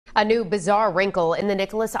A new bizarre wrinkle in the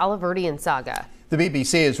Nicholas Alahverdian saga. The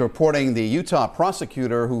BBC is reporting the Utah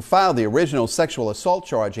prosecutor who filed the original sexual assault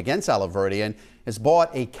charge against Alahverdian has bought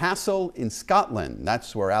a castle in Scotland.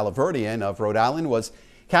 That's where Alahverdian of Rhode Island was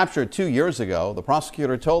captured 2 years ago. The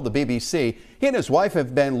prosecutor told the BBC he and his wife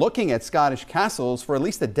have been looking at Scottish castles for at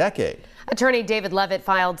least a decade. Attorney David Levitt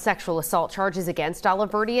filed sexual assault charges against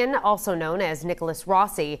Alahverdian, also known as Nicholas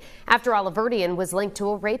Rossi, after Alahverdian was linked to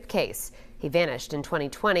a rape case. He vanished in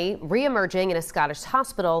 2020, re-emerging in a Scottish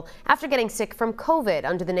hospital after getting sick from COVID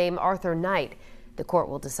under the name Arthur Knight. The court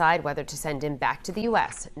will decide whether to send him back to the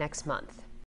U.S. next month.